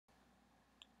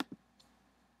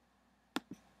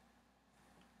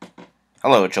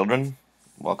Hello, children.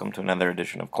 Welcome to another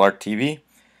edition of Clark TV,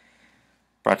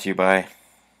 brought to you by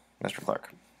Mr.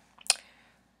 Clark.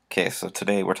 Okay, so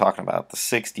today we're talking about the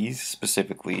 60s,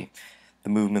 specifically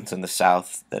the movements in the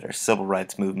South that are civil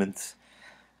rights movements,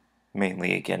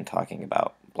 mainly, again, talking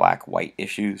about black-white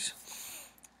issues.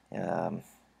 Um,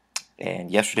 and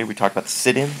yesterday we talked about the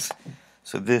sit-ins,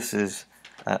 so this is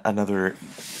another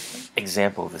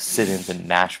example of the sit-ins in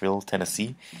Nashville,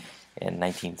 Tennessee in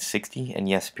 1960. And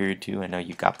yes, period two, I know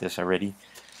you got this already.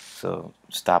 So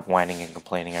stop whining and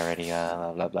complaining already.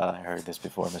 Blah, blah, blah. I heard this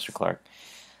before, Mr. Clark.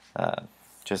 Uh,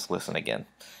 just listen again.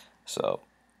 So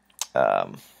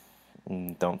um,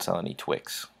 don't sell any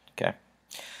Twix. Okay.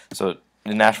 So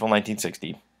in Nashville,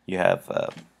 1960, you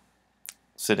have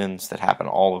sit-ins that happen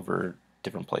all over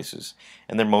different places,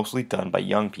 and they're mostly done by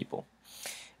young people.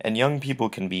 And young people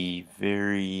can be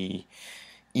very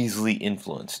easily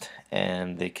influenced,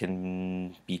 and they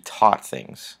can be taught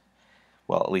things.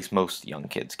 Well, at least most young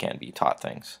kids can be taught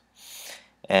things.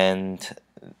 And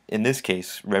in this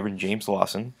case, Reverend James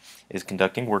Lawson is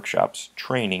conducting workshops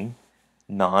training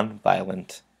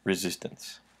nonviolent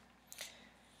resistance.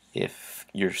 If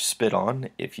you're spit on,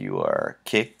 if you are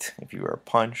kicked, if you are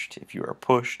punched, if you are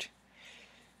pushed,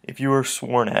 if you are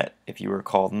sworn at, if you are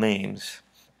called names,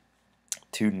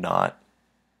 to not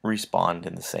respond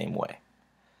in the same way.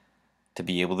 To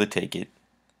be able to take it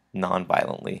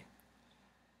nonviolently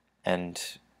and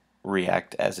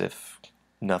react as if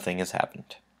nothing has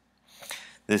happened.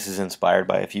 This is inspired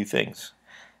by a few things.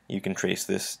 You can trace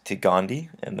this to Gandhi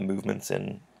and the movements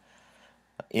in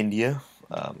India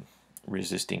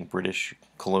resisting British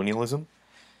colonialism.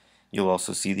 You'll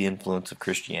also see the influence of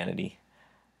Christianity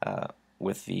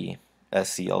with the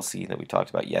SCLC that we talked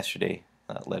about yesterday,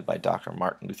 led by Dr.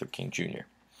 Martin Luther King Jr.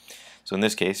 So in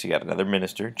this case, you got another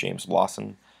minister, James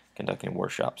Lawson, conducting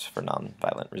workshops for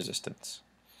nonviolent resistance.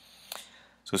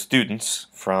 So students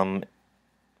from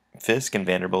Fisk and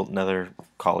Vanderbilt and other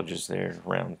colleges there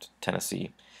around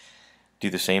Tennessee do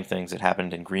the same things that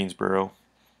happened in Greensboro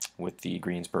with the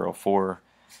Greensboro Four,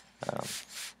 um,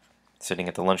 sitting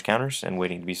at the lunch counters and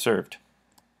waiting to be served.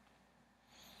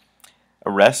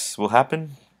 Arrests will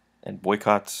happen and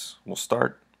boycotts will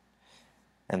start,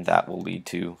 and that will lead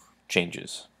to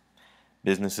changes.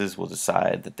 Businesses will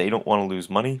decide that they don't want to lose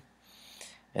money,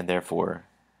 and therefore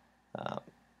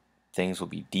things will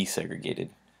be desegregated,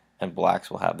 and blacks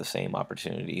will have the same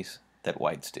opportunities that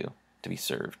whites do to be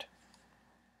served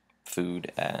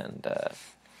food and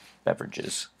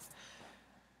beverages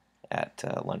at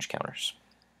lunch counters.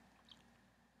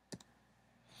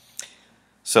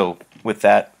 So, with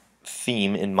that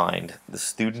theme in mind, the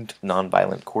Student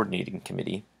Nonviolent Coordinating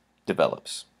Committee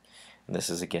develops. And this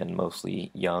is again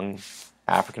mostly young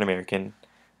African American,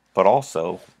 but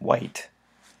also white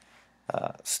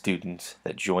students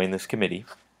that join this committee.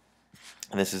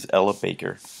 And this is Ella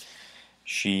Baker.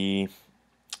 She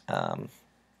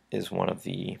is one of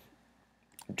the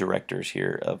directors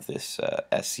here of this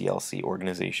SCLC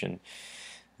organization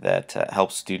that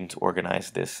helps students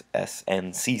organize this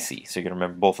SNCC. So you're going to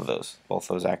remember both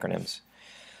those acronyms.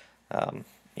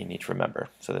 You need to remember.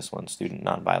 So this one, Student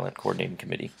Nonviolent Coordinating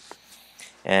Committee.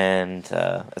 And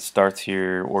it starts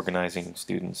here organizing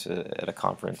students at a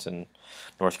conference in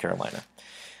North Carolina.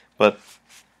 But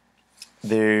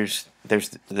there's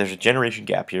a generation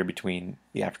gap here between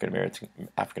the African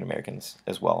Americans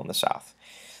as well in the South.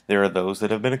 There are those that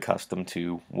have been accustomed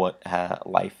to what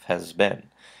life has been,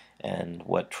 and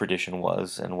what tradition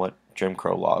was, and what Jim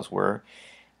Crow laws were,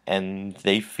 and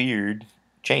they feared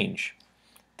change.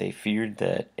 They feared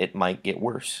that it might get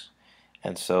worse,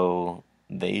 and so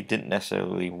they didn't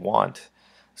necessarily want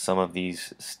some of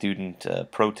these student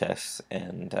protests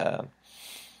and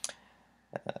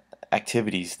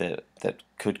activities that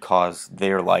could cause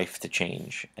their life to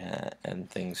change and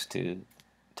things to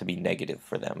be negative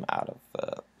for them out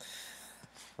of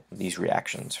these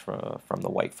reactions from the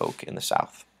white folk in the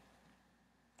South.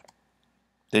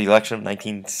 The election of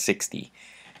 1960.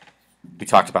 We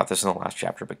talked about this in the last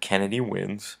chapter, but Kennedy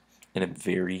wins in a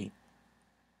very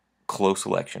close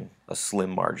election, a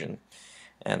slim margin.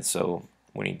 And so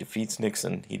when he defeats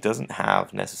Nixon, he doesn't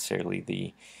have necessarily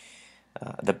the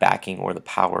backing or the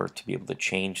power to be able to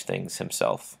change things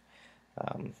himself.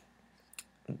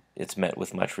 It's met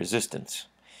with much resistance.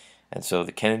 And so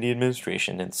the Kennedy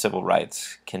administration and civil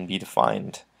rights can be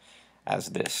defined as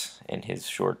this in his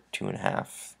short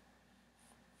 2.5,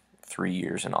 3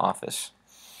 years in office.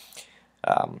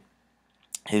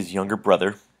 His younger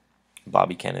brother,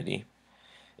 Bobby Kennedy,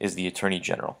 is the Attorney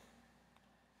General.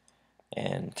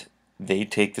 And they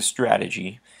take the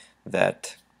strategy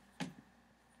that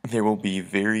there will be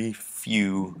very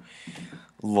few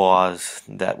laws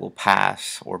that will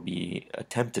pass or be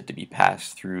attempted to be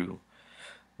passed through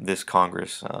this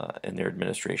Congress and their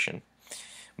administration,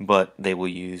 but they will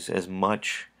use as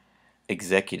much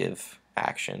executive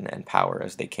action and power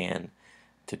as they can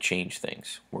to change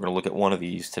things. We're going to look at one of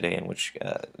these today in which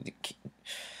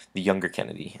the younger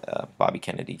Kennedy, Bobby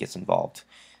Kennedy, gets involved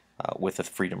with the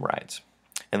Freedom Rides.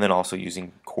 And then also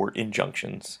using court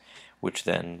injunctions, which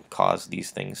then cause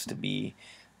these things to be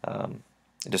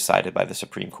decided by the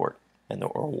Supreme Court and the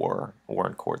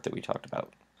Warren Court that we talked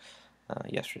about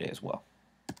yesterday as well.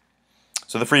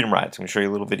 So the Freedom Rides, I'm going to show you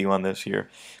a little video on this here,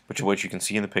 but what you can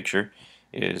see in the picture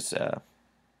is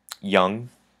young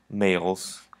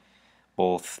males,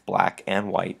 both black and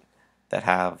white, that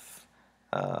have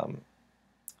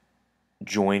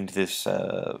joined this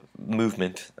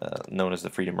movement known as the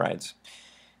Freedom Rides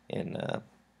in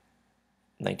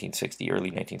 1960, early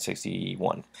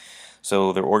 1961.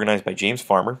 So they're organized by James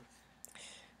Farmer,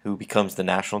 who becomes the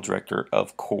national director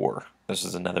of CORE. This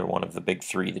is another one of the big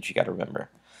three that you got to remember.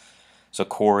 So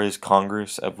CORE is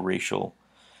Congress of Racial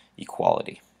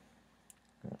Equality.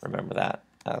 Remember that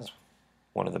as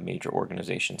one of the major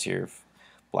organizations here of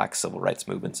black civil rights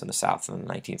movements in the South in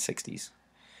the 1960s.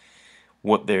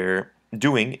 What they're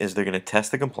doing is they're going to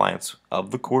test the compliance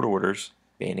of the court orders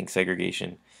banning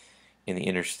segregation in the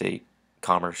interstate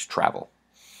commerce travel.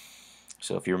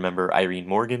 So if you remember, Irene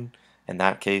Morgan, in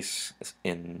that case,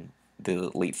 in the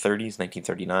late 30s,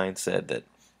 1939, said that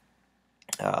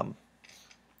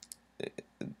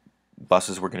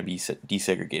buses were going to be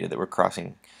desegregated that were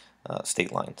crossing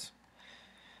state lines.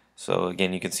 So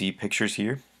again, you can see pictures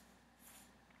here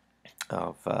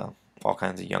of all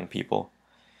kinds of young people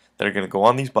that are going to go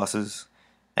on these buses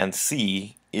and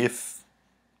see if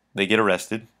they get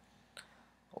arrested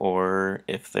or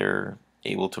if they're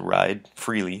able to ride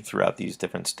freely throughout these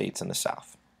different states in the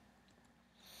South.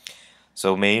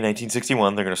 So May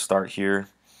 1961, they're going to start here,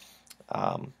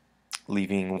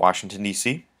 leaving Washington,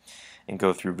 D.C., and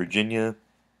go through Virginia,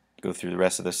 go through the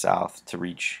rest of the South to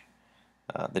reach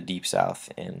the Deep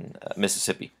South in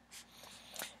Mississippi.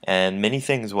 And many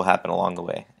things will happen along the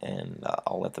way, and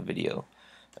I'll let the video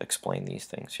explain these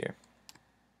things here.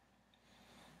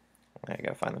 I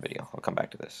gotta find the video. I'll come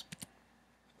back to this.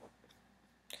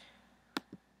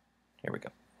 Here we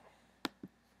go.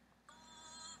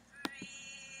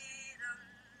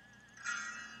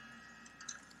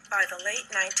 By the late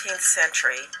 19th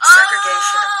century,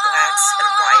 segregation of blacks and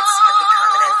whites had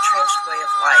become an entrenched way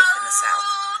of life in the South.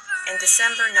 In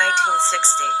December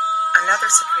 1960,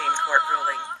 another Supreme Court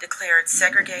ruling declared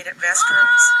segregated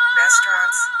restrooms,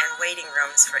 restaurants, and waiting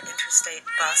rooms for interstate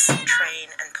bus, train,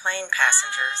 and plane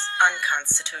passengers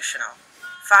unconstitutional.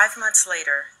 5 months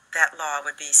later, that law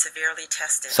would be severely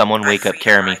tested. Someone wake up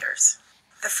Jeremy.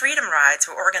 The Freedom Rides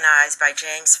were organized by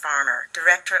James Farmer,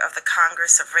 director of the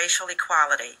Congress of Racial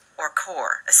Equality, or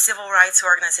CORE, a civil rights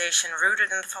organization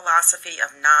rooted in the philosophy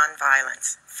of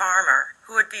nonviolence. Farmer,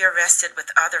 who would be arrested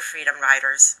with other Freedom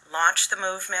Riders, launched the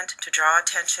movement to draw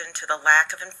attention to the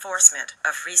lack of enforcement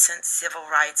of recent civil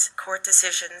rights court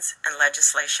decisions and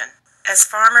legislation. As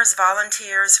Farmer's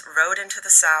volunteers rode into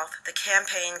the South, the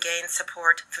campaign gained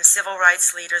support from civil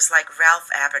rights leaders like Ralph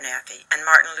Abernathy and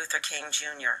Martin Luther King,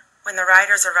 Jr. When the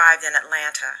riders arrived in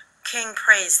Atlanta, King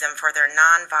praised them for their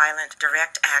nonviolent,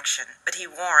 direct action, but he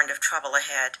warned of trouble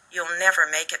ahead. "You'll never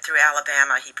make it through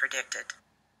Alabama," he predicted.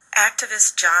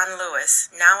 Activist John Lewis,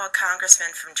 now a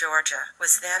congressman from Georgia,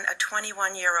 was then a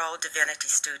 21-year-old divinity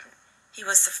student. He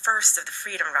was the first of the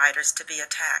Freedom Riders to be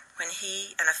attacked when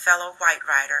he and a fellow white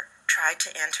rider tried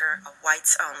to enter a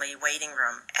whites-only waiting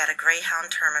room at a Greyhound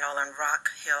terminal in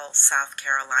Rock Hill, South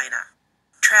Carolina.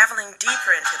 Traveling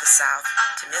deeper into the South,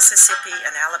 to Mississippi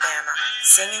and Alabama,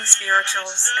 singing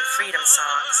spirituals and freedom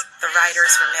songs, the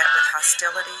riders were met with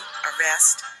hostility,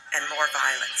 arrest, and more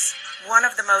violence. One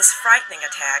of the most frightening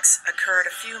attacks occurred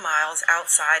a few miles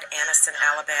outside Anniston,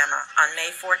 Alabama, on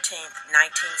May 14,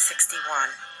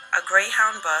 1961. A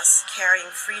Greyhound bus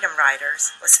carrying Freedom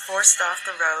Riders was forced off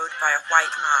the road by a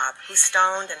white mob who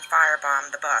stoned and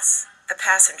firebombed the bus. The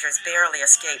passengers barely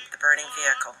escaped the burning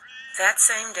vehicle. That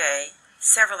same day,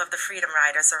 several of the Freedom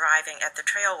Riders arriving at the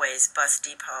Trailways bus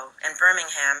depot in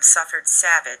Birmingham suffered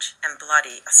savage and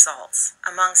bloody assaults.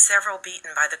 Among several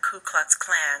beaten by the Ku Klux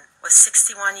Klan was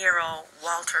 61-year-old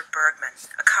Walter Bergman,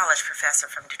 a college professor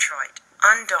from Detroit.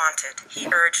 Undaunted,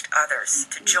 he urged others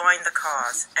to join the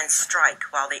cause and strike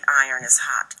while the iron is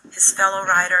hot. His fellow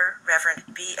rider,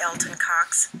 Reverend B. Elton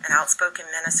Cox, an outspoken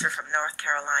minister from North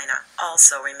Carolina,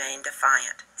 also remained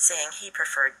defiant, saying he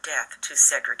preferred death to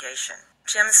segregation.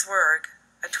 Jim Swerg,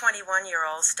 a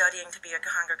 21-year-old studying to be a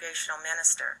congregational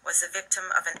minister, was the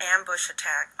victim of an ambush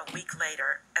attack a week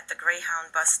later at the Greyhound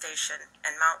bus station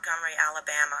in Montgomery,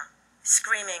 Alabama.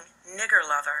 Screaming, "Nigger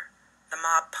lover," the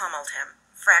mob pummeled him,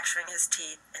 fracturing his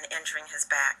teeth and injuring his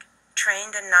back.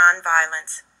 Trained in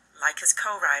nonviolence, like his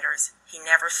co-riders, he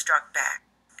never struck back.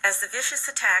 As the vicious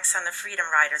attacks on the Freedom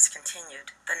Riders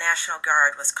continued, the National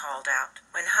Guard was called out.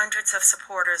 When hundreds of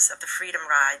supporters of the Freedom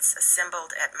Rides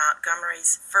assembled at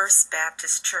Montgomery's First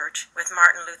Baptist Church with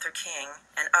Martin Luther King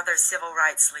and other civil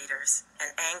rights leaders,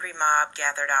 an angry mob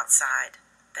gathered outside.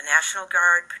 The National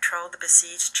Guard patrolled the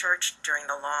besieged church during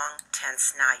the long,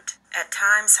 tense night. At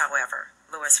times, however,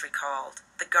 Lewis recalled,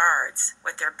 the guards,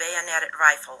 with their bayoneted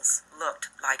rifles, looked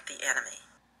like the enemy.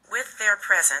 With their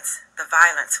presence, the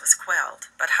violence was quelled,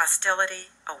 but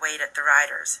hostility awaited the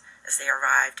riders as they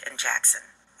arrived in Jackson.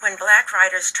 When black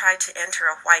riders tried to enter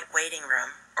a white waiting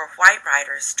room, or white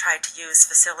riders tried to use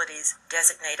facilities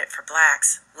designated for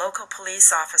blacks, local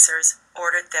police officers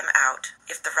ordered them out.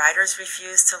 If the riders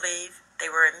refused to leave, they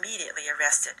were immediately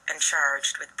arrested and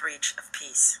charged with breach of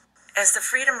peace. As the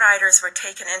Freedom Riders were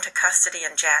taken into custody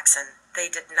in Jackson, they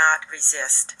did not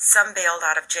resist. Some bailed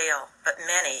out of jail, but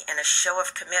many, in a show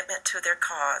of commitment to their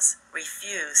cause,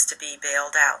 refused to be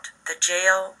bailed out. The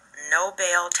jail, no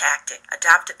bail tactic,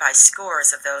 adopted by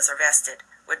scores of those arrested,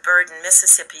 would burden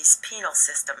Mississippi's penal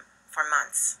system for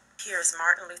months. Here's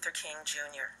Martin Luther King,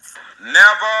 Jr.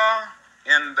 Never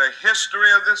in the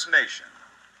history of this nation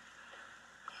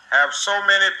have so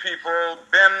many people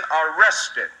been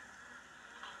arrested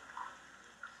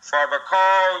for the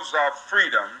cause of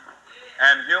freedom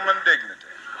and human dignity.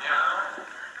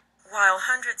 While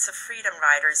hundreds of Freedom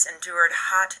Riders endured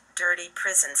hot, dirty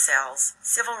prison cells,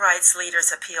 civil rights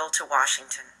leaders appealed to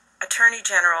Washington. Attorney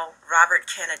General Robert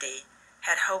Kennedy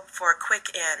had hoped for a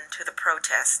quick end to the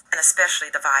protests, and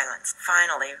especially the violence.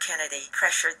 Finally, Kennedy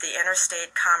pressured the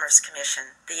Interstate Commerce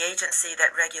Commission, the agency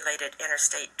that regulated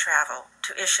interstate travel,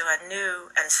 to issue a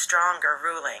new and stronger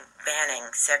ruling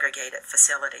banning segregated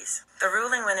facilities. The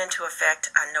ruling went into effect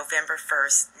on November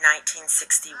 1st,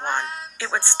 1961.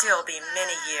 It would still be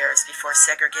many years before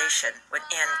segregation would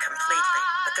end completely,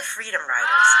 but the Freedom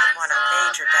Riders had won a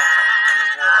major battle in the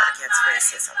war against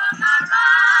racism.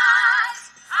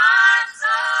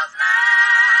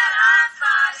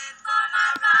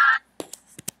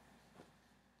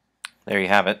 There you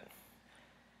have it.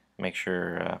 Make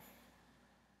sure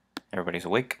everybody's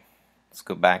awake. Let's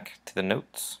go back to the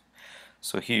notes.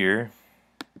 So here,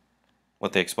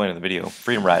 what they explain in the video: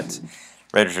 Freedom Rides.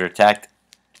 Riders are attacked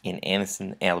in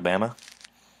Anniston, Alabama,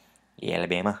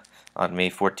 on May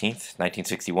 14th,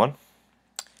 1961.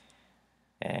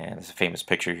 And there's a famous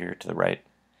picture here to the right.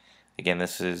 Again,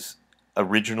 this is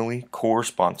originally CORE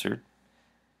sponsored,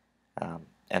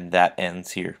 and that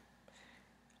ends here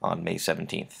on May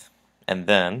 17th. And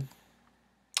then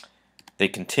they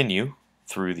continue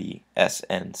through the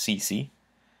SNCC,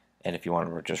 and if you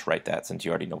want to just write that, since you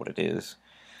already know what it is,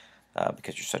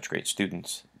 because you're such great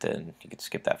students, then you can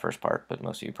skip that first part, but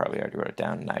most of you probably already wrote it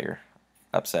down, and now you're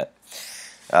upset.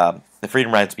 The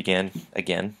Freedom Rides began,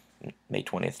 again, May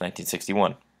 20th,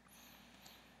 1961.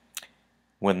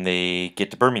 When they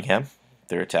get to Birmingham,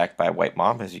 they're attacked by a white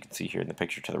mob, as you can see here in the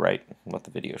picture to the right, what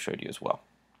the video showed you as well.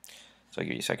 So I'll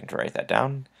give you a second to write that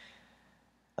down.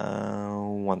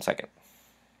 1 second.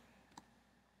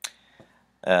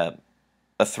 A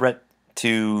threat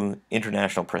to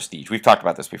international prestige. We've talked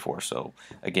about this before, so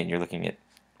again, you're looking at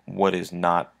what is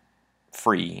not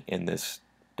free in this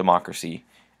democracy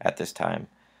at this time,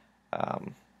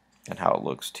 and how it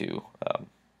looks to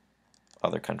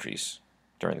other countries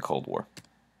during the Cold War.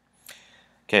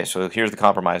 Okay, so here's the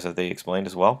compromise that they explained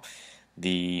as well.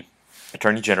 The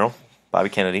Attorney General, Bobby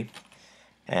Kennedy,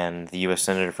 and the U.S.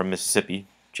 Senator from Mississippi,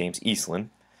 James Eastland,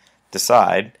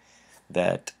 decide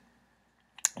that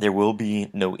there will be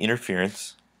no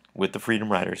interference with the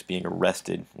Freedom Riders being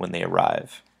arrested when they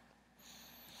arrive.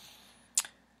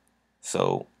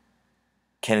 So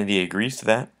Kennedy agrees to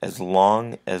that as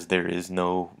long as there is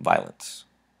no violence,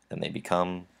 and they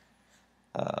become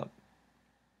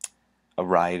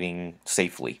arriving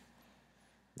safely.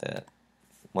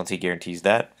 Once he guarantees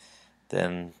that,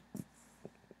 then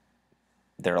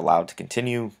they're allowed to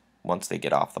continue. Once they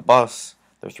get off the bus,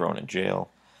 they're thrown in jail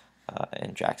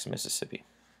in Jackson, Mississippi.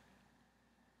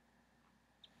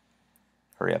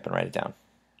 Hurry up and write it down.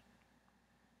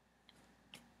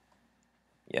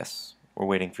 Yes, we're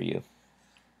waiting for you.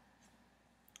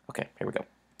 Okay, here we go.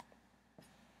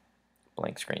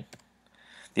 Blank screen.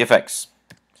 The effects.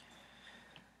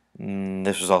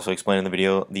 This was also explained in the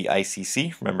video. The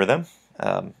ICC, remember them?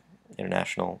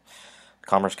 International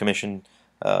Commerce Commission.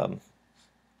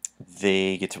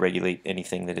 they get to regulate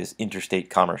anything that is interstate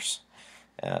commerce,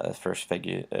 the first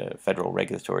federal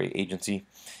regulatory agency,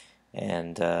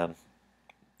 and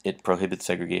it prohibits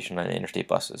segregation on interstate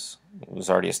buses. It was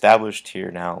already established here,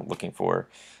 now looking for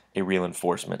a real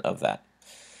enforcement of that.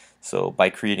 So by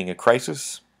creating a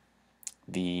crisis,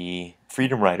 the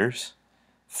Freedom Riders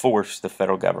force the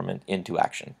federal government into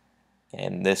action.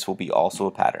 And this will be also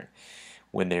a pattern.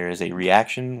 When there is a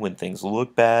reaction, when things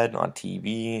look bad on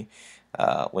TV,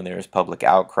 when there is public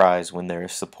outcries, when there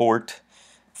is support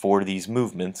for these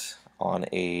movements on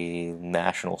a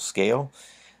national scale,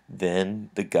 then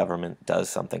the government does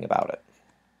something about it.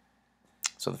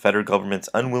 So the federal government's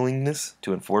unwillingness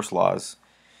to enforce laws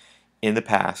in the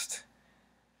past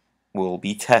will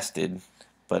be tested,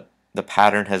 but the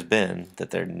pattern has been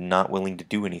that they're not willing to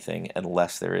do anything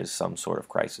unless there is some sort of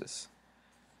crisis.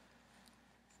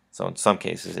 So in some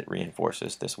cases it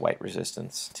reinforces this white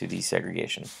resistance to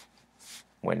desegregation.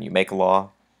 When you make a law,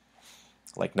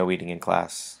 like no eating in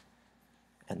class,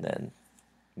 and then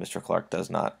Mr. Clark does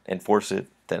not enforce it,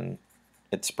 then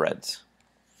it spreads.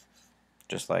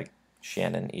 Just like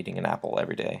Shannon eating an apple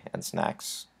every day and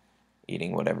Snacks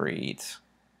eating whatever he eats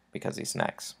because he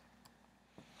snacks.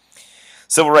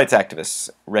 Civil rights activists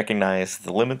recognize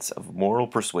the limits of moral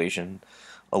persuasion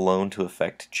alone to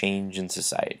affect change in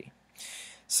society.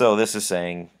 So this is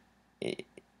saying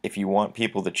if you want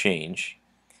people to change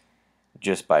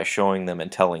just by showing them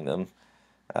and telling them,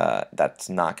 that's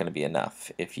not going to be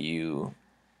enough. If you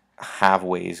have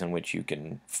ways in which you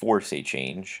can force a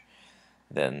change,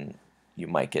 then you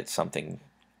might get something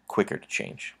quicker to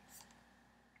change.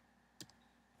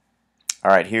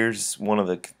 Alright, here's one of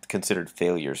the considered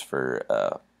failures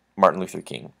for Martin Luther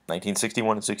King.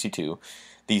 1961 and 62,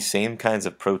 these same kinds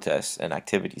of protests and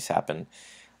activities happen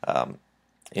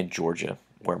in Georgia,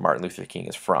 where Martin Luther King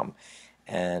is from.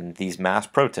 And these mass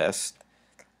protests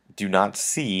do not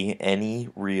see any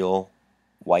real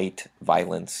white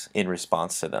violence in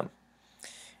response to them.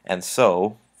 And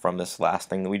so, from this last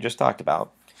thing that we just talked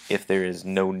about, if there is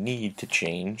no need to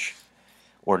change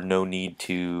or no need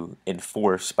to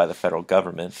enforce by the federal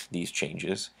government these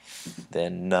changes,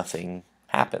 then nothing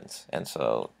happens. And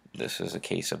so this is a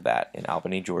case of that. In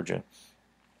Albany, Georgia,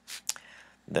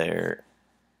 there's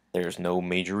no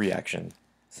major reaction,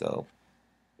 so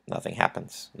nothing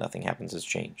happens. Nothing happens as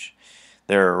change.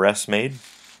 There are arrests made,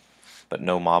 but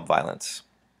no mob violence.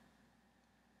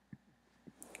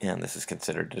 And this is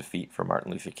considered a defeat for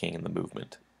Martin Luther King and the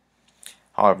movement.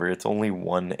 However, it's only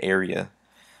one area,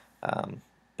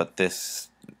 but this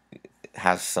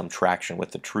has some traction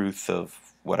with the truth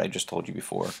of what I just told you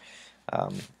before,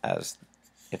 as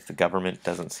if the government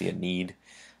doesn't see a need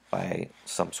by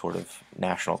some sort of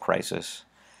national crisis,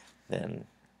 then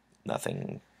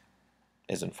nothing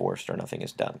is enforced or nothing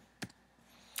is done.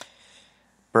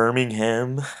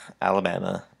 Birmingham,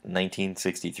 Alabama,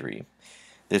 1963.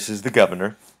 This is the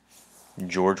governor,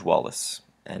 George Wallace,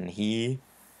 and he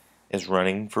is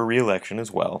running for re-election as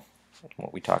well.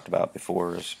 What we talked about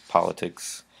before is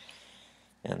politics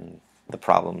and the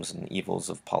problems and evils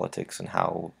of politics and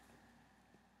how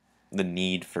the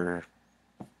need for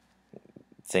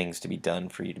things to be done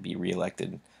for you to be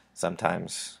re-elected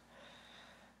sometimes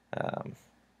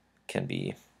can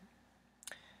be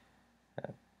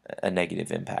a negative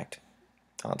impact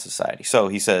on society. So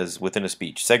he says within a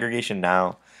speech, segregation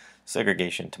now,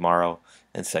 segregation tomorrow,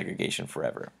 and segregation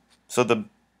forever. So the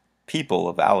people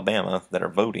of Alabama that are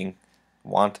voting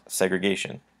want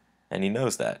segregation, and he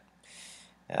knows that.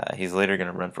 He's later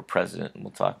going to run for president, and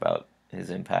we'll talk about his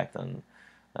impact on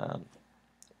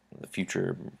the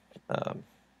future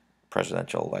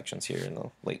presidential elections here in the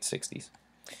late 60s.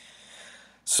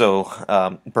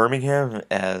 So Birmingham,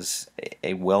 as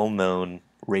a well-known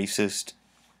racist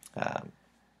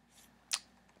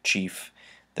chief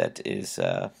that is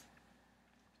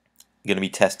going to be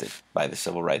tested by the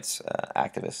civil rights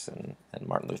activists, and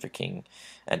Martin Luther King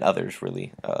and others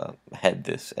really head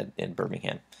this in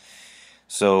Birmingham.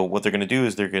 So what they're going to do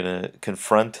is they're going to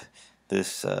confront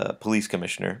this police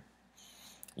commissioner,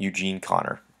 Eugene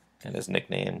Connor, and his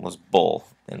nickname was Bull.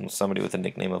 And somebody with a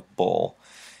nickname of Bull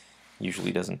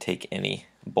usually doesn't take any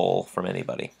bull from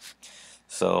anybody.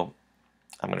 So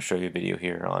I'm going to show you a video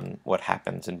here on what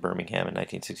happens in Birmingham in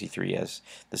 1963 as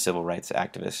the civil rights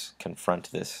activists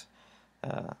confront this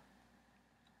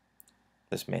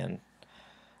this man.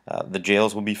 The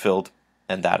jails will be filled,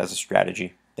 and that is a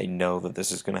strategy. They know that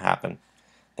this is going to happen.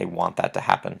 They want that to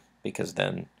happen because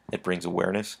then it brings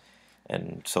awareness,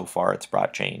 and so far it's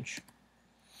brought change.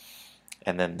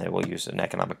 And then they will use an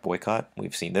economic boycott.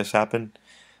 We've seen this happen.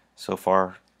 So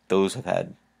far, those have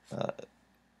had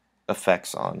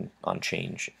effects on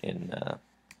change in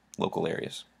local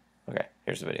areas. Okay,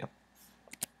 here's the video.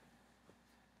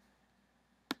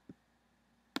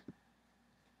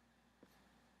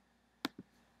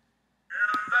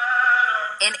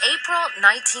 In April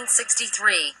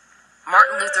 1963,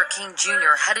 Martin Luther King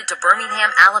Jr. headed to Birmingham,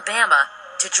 Alabama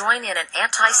to join in an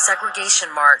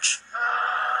anti-segregation march.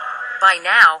 By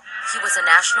now, he was a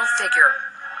national figure,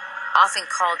 often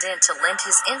called in to lend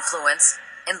his influence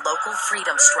in local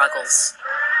freedom struggles.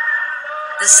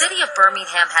 The city of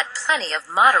Birmingham had plenty of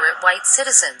moderate white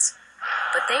citizens,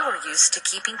 but they were used to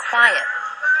keeping quiet.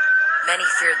 Many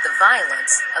feared the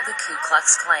violence of the Ku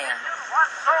Klux Klan.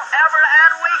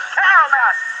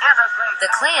 The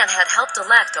Klan had helped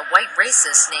elect a white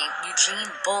racist named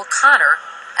Eugene Bull Connor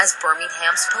as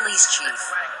Birmingham's police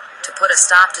chief. To put a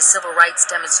stop to civil rights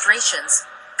demonstrations,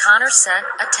 Connor sent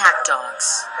attack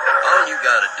dogs. All you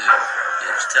gotta do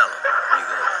is tell them you're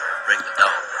gonna bring the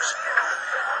dogs.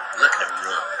 Look at them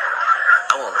run.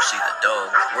 I want to see the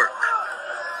dogs work.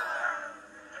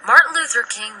 Martin Luther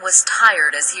King was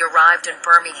tired as he arrived in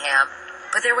Birmingham,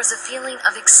 but there was a feeling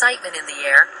of excitement in the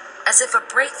air, as if a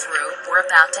breakthrough were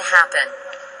about to happen.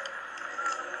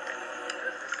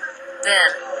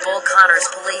 Then, Bull Connor's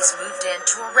police moved in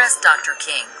to arrest Dr.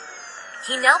 King.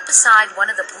 He knelt beside one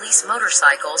of the police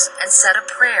motorcycles and said a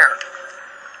prayer.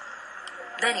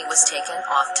 Then he was taken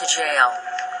off to jail.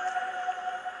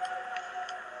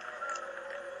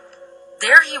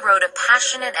 There he wrote a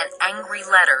passionate and angry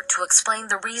letter to explain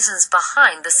the reasons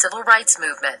behind the civil rights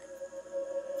movement.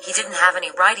 He didn't have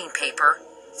any writing paper,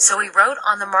 so he wrote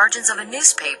on the margins of a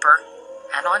newspaper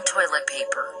and on toilet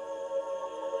paper.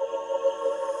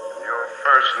 Your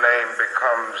first name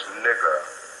becomes nigger.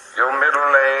 Your middle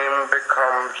name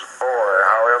becomes boy,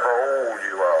 however old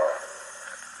you are.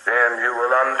 Then you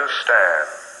will understand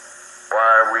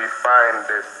why we find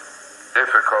it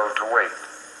difficult to wait.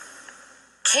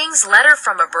 King's letter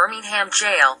from a Birmingham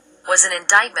jail was an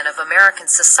indictment of American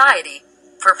society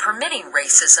for permitting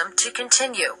racism to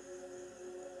continue.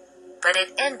 But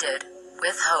it ended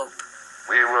with hope.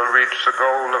 We will reach the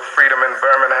goal of freedom in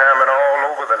Birmingham and all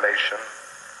over the nation,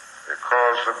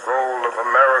 because the goal of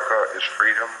America is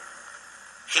freedom.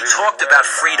 He talked about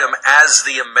freedom as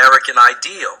the American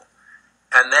ideal,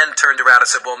 and then turned around and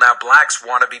said, well, now blacks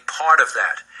want to be part of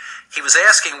that. He was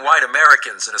asking white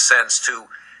Americans, in a sense, to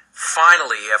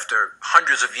finally, after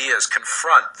hundreds of years,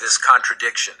 confront this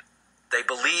contradiction. They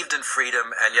believed in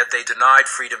freedom, and yet they denied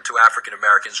freedom to African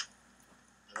Americans.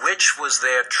 Which was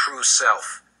their true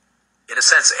self? In a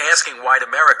sense, asking white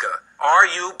America, are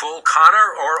you Bull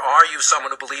Connor, or are you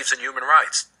someone who believes in human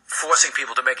rights? Forcing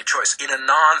people to make a choice in a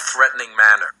non-threatening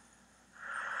manner.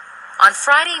 On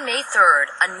Friday, May 3rd,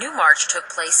 a new march took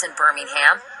place in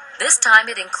Birmingham. This time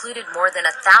it included more than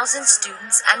 1,000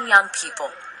 students and young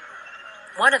people.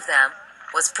 One of them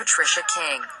was Patricia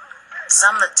King.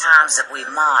 Some of the times that we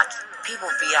marched, people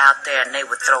would be out there and they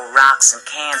would throw rocks and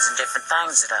cans and different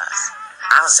things at us.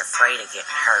 I was afraid of getting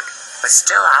hurt, but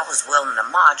still I was willing to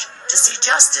march to see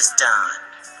justice done.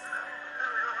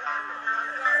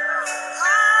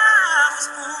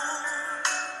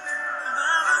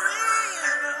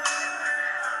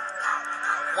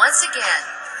 Once again,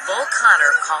 Bull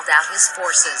Connor called out his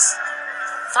forces.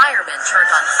 Firemen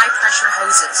turned on high-pressure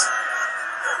hoses.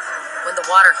 When the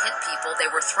water hit people, they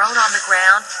were thrown on the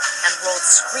ground and rolled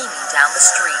screaming down the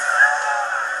street.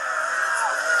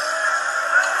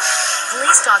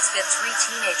 Police dogs bit 3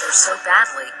 teenagers so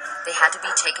badly, they had to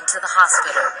be taken to the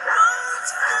hospital.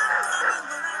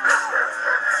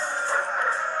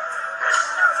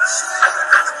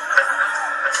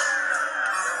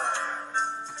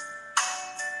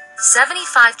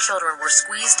 75 children were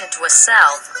squeezed into a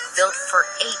cell built for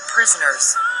 8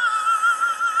 prisoners.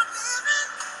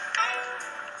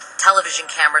 Television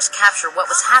cameras captured what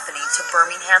was happening to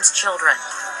Birmingham's children.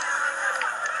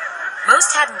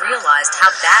 Most hadn't realized how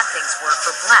bad things were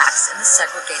for blacks in the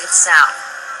segregated South.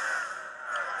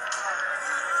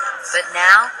 But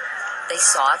now, they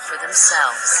saw it for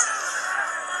themselves.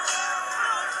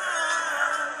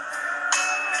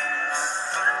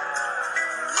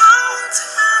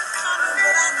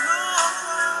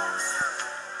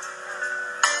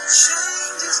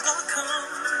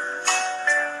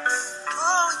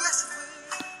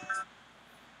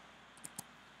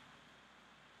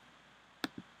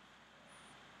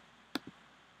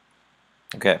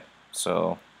 Okay,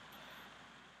 so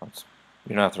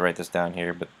you don't have to write this down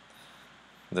here, but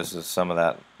this is some of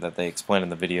that they explain in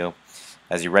the video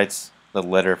as he writes the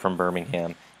letter from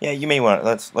Birmingham. Yeah, you may want to,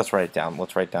 let's write it down.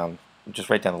 Let's write down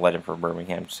the letter from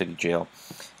Birmingham City Jail.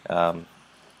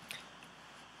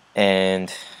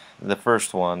 And the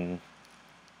first one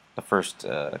the first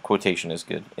quotation is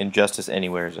good. Injustice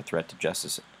anywhere is a threat to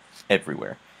justice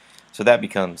everywhere. So that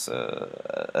becomes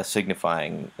a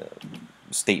signifying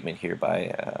statement here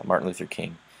by Martin Luther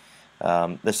King.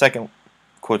 The second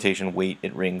quotation, wait,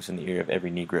 it rings in the ear of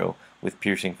every Negro with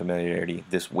piercing familiarity.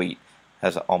 This wait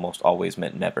has almost always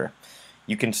meant never.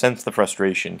 You can sense the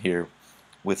frustration here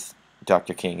with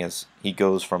Dr. King as he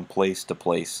goes from place to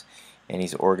place and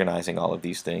he's organizing all of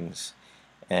these things,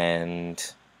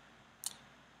 and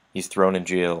he's thrown in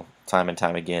jail time and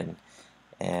time again,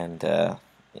 and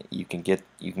you can get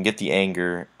the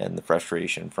anger and the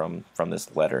frustration from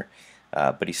this letter,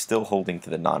 but he's still holding to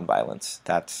the nonviolence.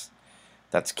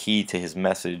 That's key to his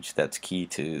message. That's key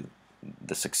to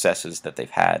the successes that they've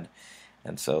had,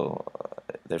 and so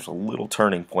there's a little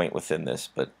turning point within this,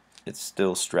 but it's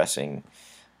still stressing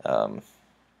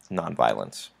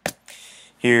nonviolence.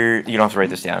 Here, you don't have to write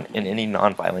this down. In any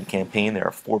nonviolent campaign, there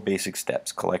are 4 basic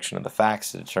steps. Collection of the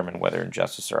facts to determine whether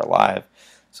injustices are alive.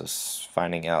 So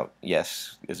finding out,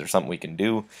 yes, is there something we can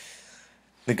do?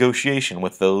 Negotiation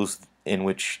with those in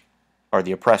which are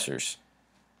the oppressors.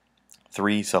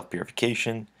 3,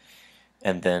 self-purification.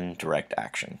 And then direct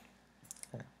action.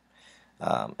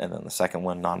 And then the second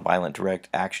one, nonviolent direct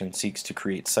action, seeks to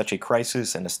create such a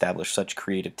crisis and establish such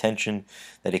creative tension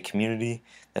that a community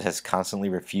that has constantly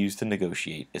refused to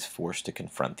negotiate is forced to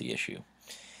confront the issue.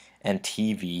 And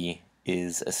TV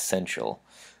is essential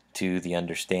to the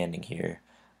understanding here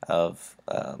of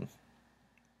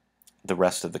the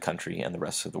rest of the country and the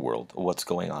rest of the world, what's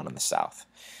going on in the South.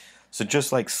 So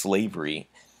just like slavery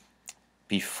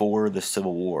before the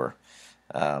Civil War,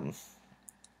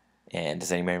 and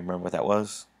does anybody remember what that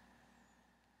was?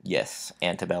 Yes,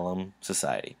 antebellum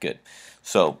society. Good.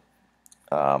 So,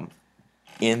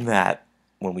 in that,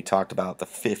 when we talked about the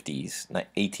 50s,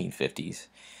 1850s,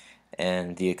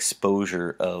 and the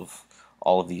exposure of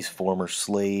all of these former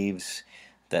slaves,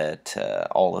 that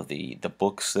all of the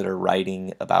books that are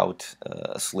writing about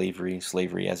slavery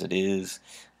as it is,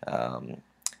 the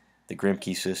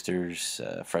Grimke sisters,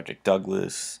 Frederick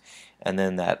Douglass, and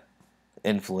then that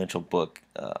influential book,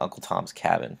 Uncle Tom's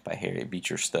Cabin by Harriet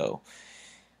Beecher Stowe,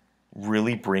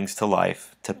 really brings to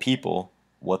life to people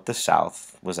what the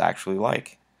South was actually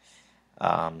like.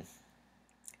 And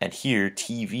here,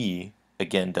 TV,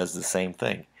 again, does the same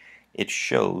thing. It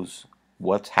shows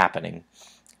what's happening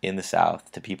in the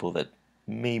South to people that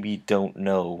maybe don't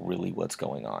know really what's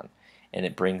going on. And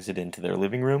it brings it into their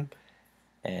living room,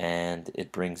 and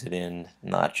it brings it in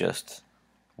not just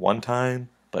one time,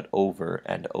 but over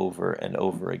and over and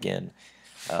over again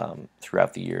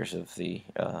throughout the years of the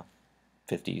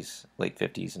 50s, late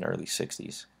 50s and early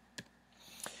 60s.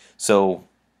 So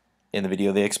in the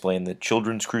video they explain the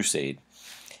Children's Crusade,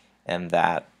 and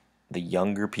that the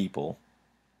younger people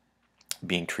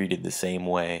being treated the same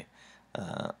way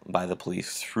by the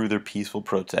police through their peaceful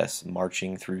protests,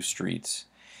 marching through streets,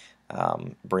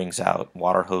 brings out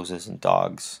water hoses and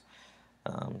dogs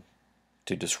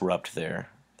to disrupt their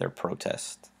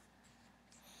protest.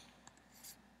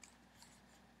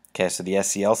 Okay, so the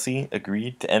SCLC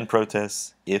agreed to end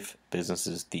protests if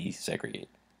businesses desegregate.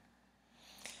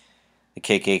 The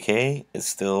KKK is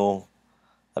still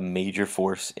a major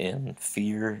force in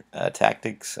fear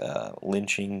tactics,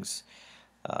 lynchings,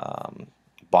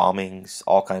 bombings,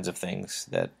 all kinds of things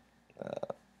that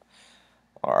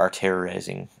are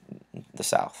terrorizing the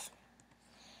South.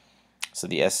 So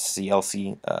the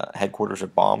SCLC headquarters are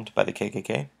bombed by the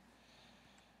KKK.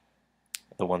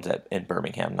 The ones in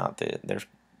Birmingham, there's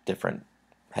different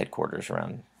headquarters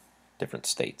around different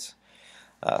states.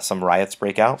 Some riots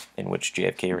break out, in which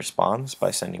JFK responds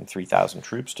by sending 3,000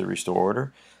 troops to restore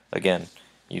order. Again,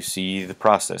 you see the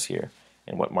process here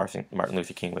and what Martin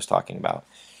Luther King was talking about.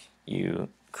 You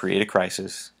create a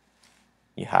crisis,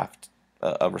 you have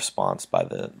a response by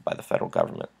the federal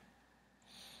government.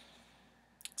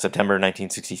 September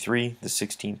 1963, the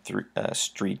 16th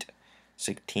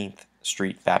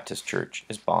Street Baptist Church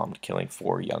is bombed, killing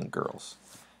 4 young girls.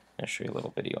 I'll show you a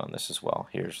little video on this as well.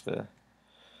 Here's the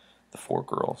 4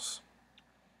 girls.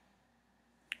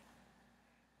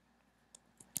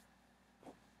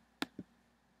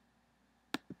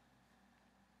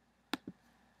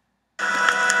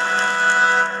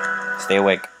 Stay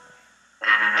awake.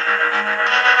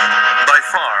 By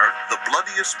far, the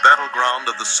bloodiest battleground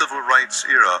of the civil rights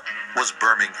era was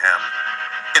Birmingham.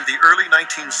 In the early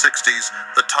 1960s,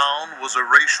 the town was a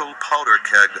racial powder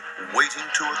keg waiting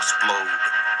to explode.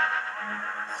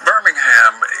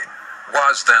 Birmingham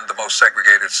was then the most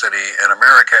segregated city in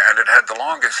America, and it had the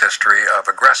longest history of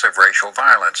aggressive racial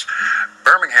violence.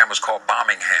 Birmingham was called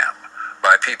Bombingham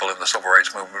by people in the civil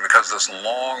rights movement because of this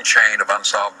long chain of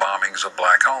unsolved bombings of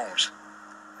black homes.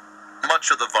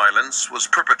 Much of the violence was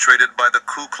perpetrated by the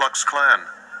Ku Klux Klan.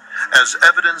 As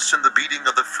evidenced in the beating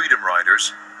of the Freedom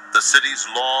Riders, the city's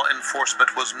law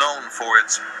enforcement was known for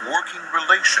its working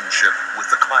relationship with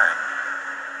the Klan.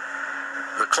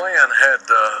 The Klan had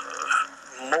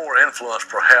more influence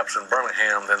perhaps in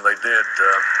Birmingham than they did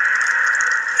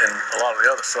in a lot of the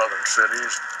other southern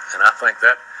cities, and I think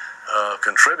that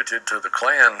contributed to the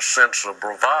Klan's sense of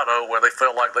bravado, where they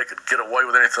felt like they could get away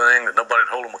with anything, that nobody'd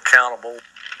hold them accountable.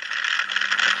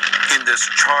 In this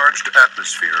charged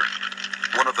atmosphere,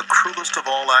 one of the cruelest of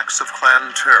all acts of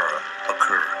Klan terror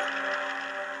occurred.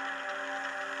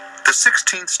 The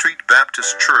 16th Street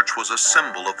Baptist Church was a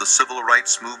symbol of the civil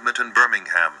rights movement in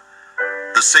Birmingham.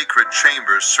 The sacred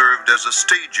chambers served as a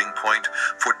staging point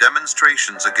for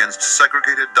demonstrations against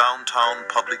segregated downtown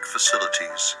public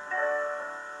facilities.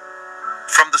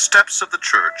 From the steps of the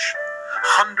church,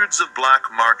 hundreds of black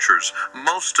marchers,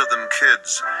 most of them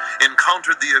kids,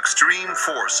 encountered the extreme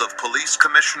force of Police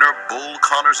Commissioner Bull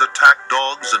Connor's attack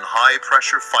dogs and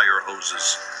high-pressure fire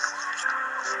hoses.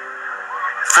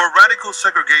 For radical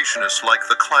segregationists like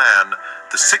the Klan,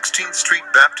 the 16th Street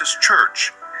Baptist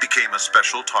Church became a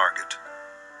special target.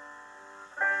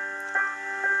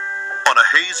 On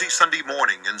a hazy Sunday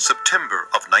morning in September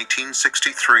of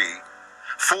 1963,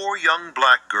 4 young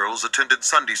black girls attended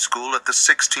Sunday school at the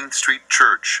 16th Street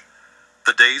Church.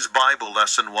 The day's Bible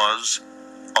lesson was,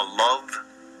 "A Love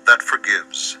That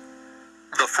Forgives."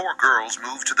 The 4 girls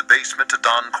moved to the basement to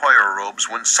don choir robes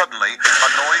when suddenly a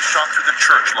noise shot through the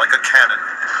church like a cannon.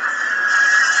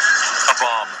 A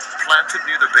bomb planted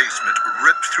near the basement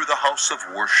ripped through the house of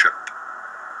worship.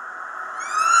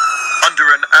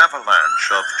 Under an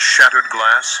avalanche of shattered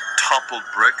glass, toppled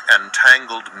brick, and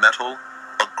tangled metal,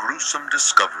 a gruesome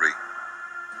discovery.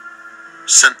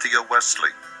 Cynthia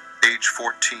Wesley, age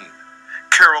 14.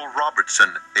 Carol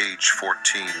Robertson, age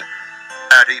 14.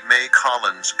 Addie Mae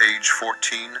Collins, age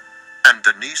 14. And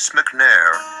Denise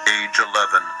McNair, age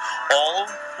 11. All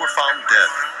were found dead,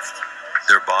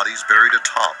 their bodies buried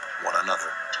atop one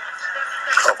another.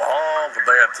 Of all the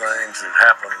bad things that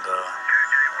happened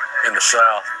in the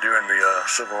South during the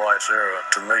Civil Rights era,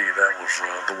 to me, that was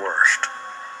the worst.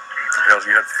 Because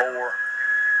you had 4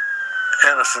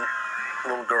 innocent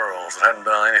little girls that hadn't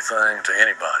done anything to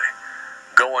anybody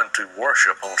going to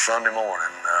worship on Sunday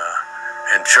morning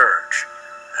in church,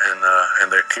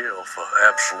 and they're killed for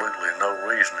absolutely no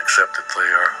reason except that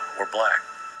they were black.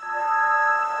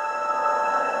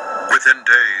 Within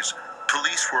days,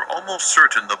 police were almost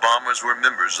certain the bombers were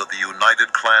members of the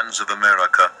United Klans of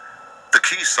America. The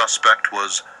key suspect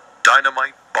was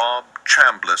Dynamite Bob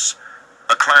Chambliss,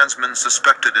 a Klansman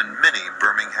suspected in many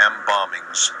Birmingham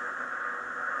bombings.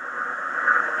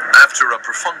 After a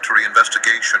perfunctory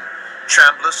investigation,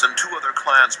 Chambliss and 2 other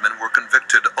Klansmen were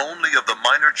convicted only of the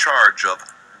minor charge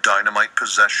of dynamite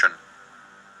possession.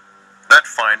 That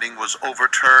finding was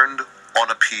overturned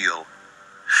on appeal.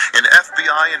 An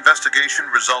FBI investigation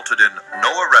resulted in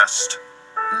no arrest,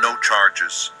 no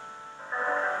charges.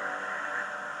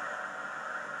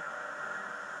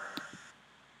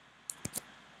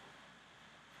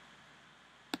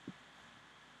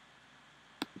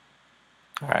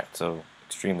 Alright, so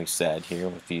extremely sad here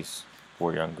with these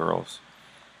 4 young girls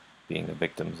being the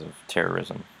victims of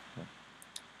terrorism.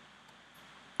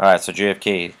 Alright, so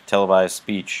JFK, televised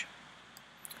speech,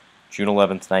 June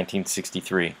 11th,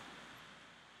 1963.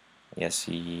 Yes,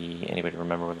 anybody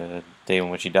remember the day in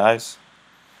which he dies?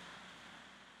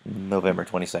 November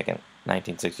 22nd,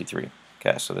 1963.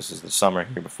 Okay, so this is the summer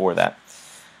here before that.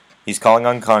 He's calling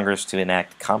on Congress to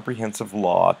enact comprehensive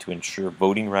law to ensure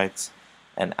voting rights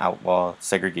and outlaw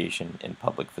segregation in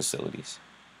public facilities.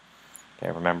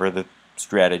 Okay, remember the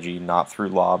strategy, not through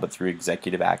law, but through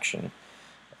executive action,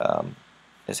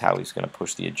 is how he's going to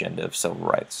push the agenda of civil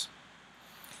rights.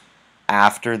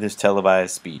 After this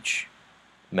televised speech,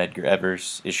 Medgar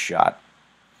Evers is shot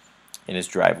in his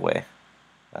driveway.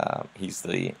 He's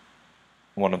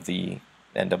one of the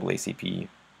NAACP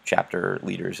chapter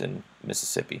leaders in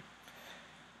Mississippi.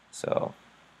 So,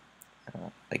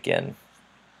 again,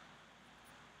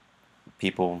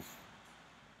 people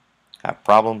have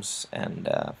problems and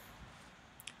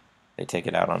they take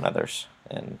it out on others.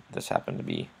 And this happened to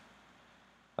be,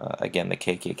 again, the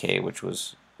KKK, which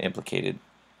was implicated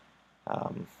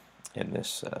in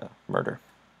this murder.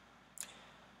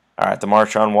 Alright, the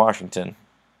March on Washington.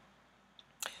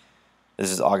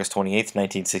 This is August 28th,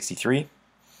 1963.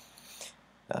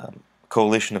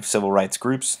 Coalition of civil rights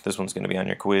groups. This one's going to be on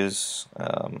your quiz.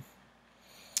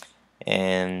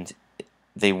 And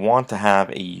they want to have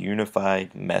a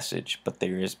unified message, but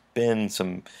there has been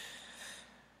some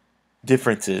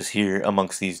differences here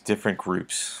amongst these different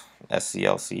groups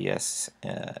SCLC,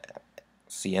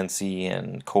 CNC,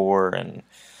 and CORE, and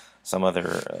some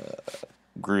other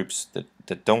groups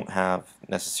that don't have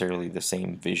necessarily the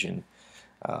same vision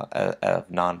of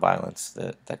nonviolence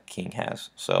that King has.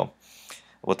 So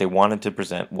what they wanted to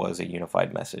present was a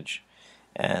unified message.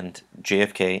 And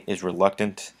JFK is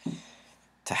reluctant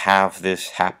to have this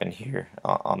happen here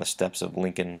on the steps of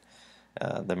Lincoln,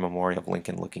 the memorial of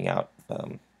Lincoln looking out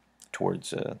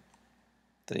towards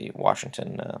the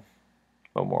Washington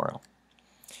Memorial.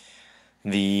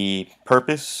 The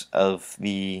purpose of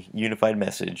the unified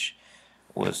message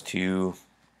was to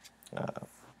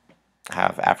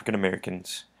have African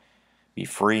Americans be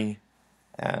free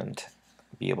and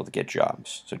be able to get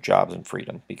jobs. So jobs and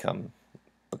freedom become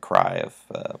the cry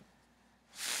of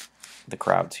the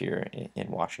crowds here in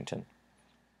Washington.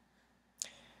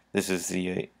 This is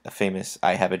the famous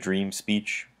 "I Have a Dream"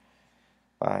 speech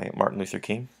by Martin Luther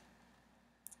King.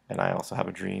 And I also have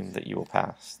a dream that you will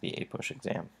pass the APUSH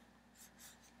exam.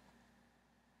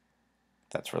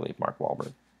 That's really Mark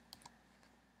Wahlberg.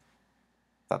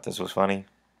 Thought this was funny.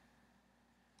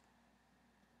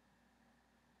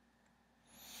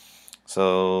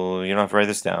 So you don't have to write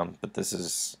this down, but this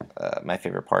is my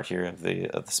favorite part here of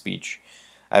the speech.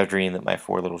 I have a dream that my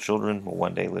 4 little children will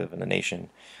one day live in a nation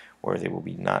where they will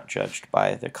be not judged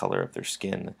by the color of their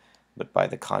skin, but by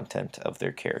the content of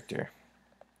their character.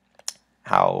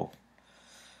 How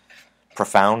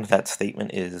profound that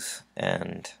statement is,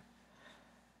 and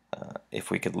if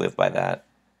we could live by that,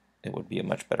 it would be a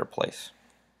much better place.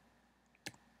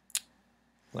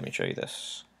 Let me show you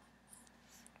this.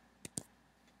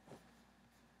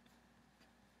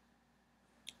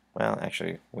 Well,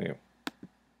 actually, we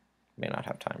may not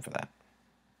have time for that.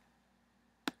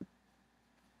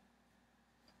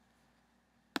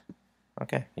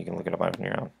 Okay, you can look it up on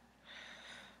your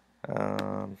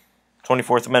own.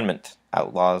 24th Amendment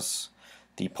outlaws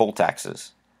the poll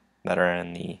taxes that are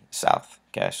in the South.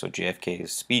 Okay, so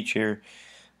JFK's speech here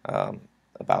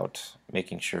about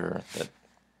making sure that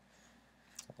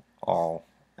all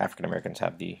African Americans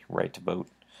have the right to vote.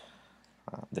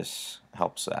 This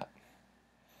helps that.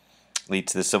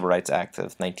 Leads to the Civil Rights Act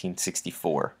of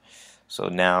 1964. So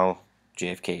now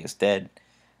JFK is dead,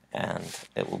 and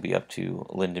it will be up to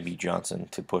Lyndon B. Johnson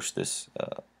to push this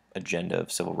agenda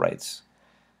of civil rights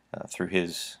through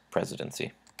his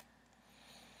presidency.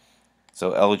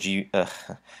 So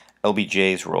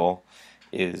LBJ's role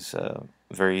is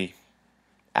very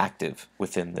active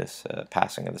within this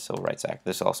passing of the Civil Rights Act.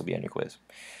 This will also be on your quiz.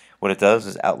 What it does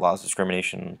is outlaws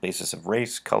discrimination on the basis of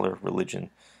race, color,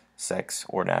 religion, sex,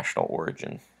 or national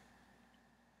origin.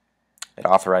 It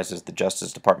authorizes the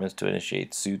Justice Department to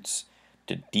initiate suits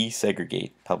to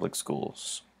desegregate public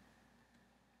schools.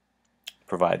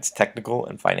 Provides technical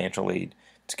and financial aid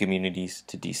to communities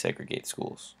to desegregate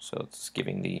schools. So it's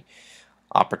giving the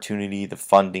opportunity, the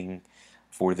funding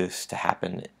for this to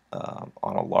happen on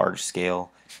a large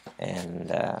scale and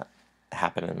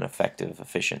happen in an effective,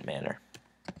 efficient manner.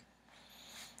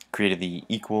 Created the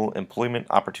Equal Employment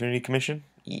Opportunity Commission,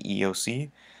 EEOC,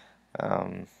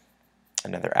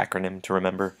 another acronym to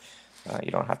remember.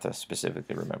 You don't have to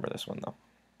specifically remember this one, though.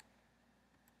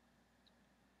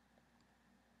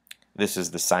 This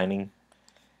is the signing.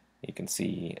 You can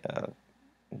see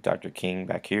Dr. King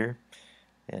back here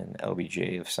and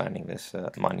LBJ of signing this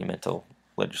monumental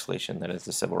legislation that is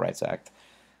the Civil Rights Act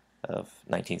of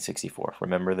 1964.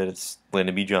 Remember that it's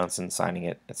Lyndon B. Johnson signing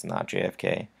it. It's not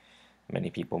JFK. Many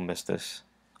people miss this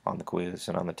on the quiz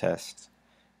and on the test.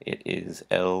 It is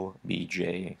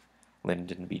LBJ,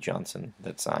 Lyndon B. Johnson,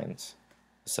 that signs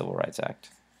the Civil Rights Act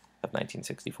of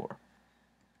 1964.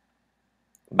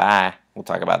 Bye. We'll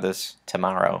talk about this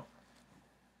tomorrow.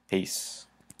 Peace.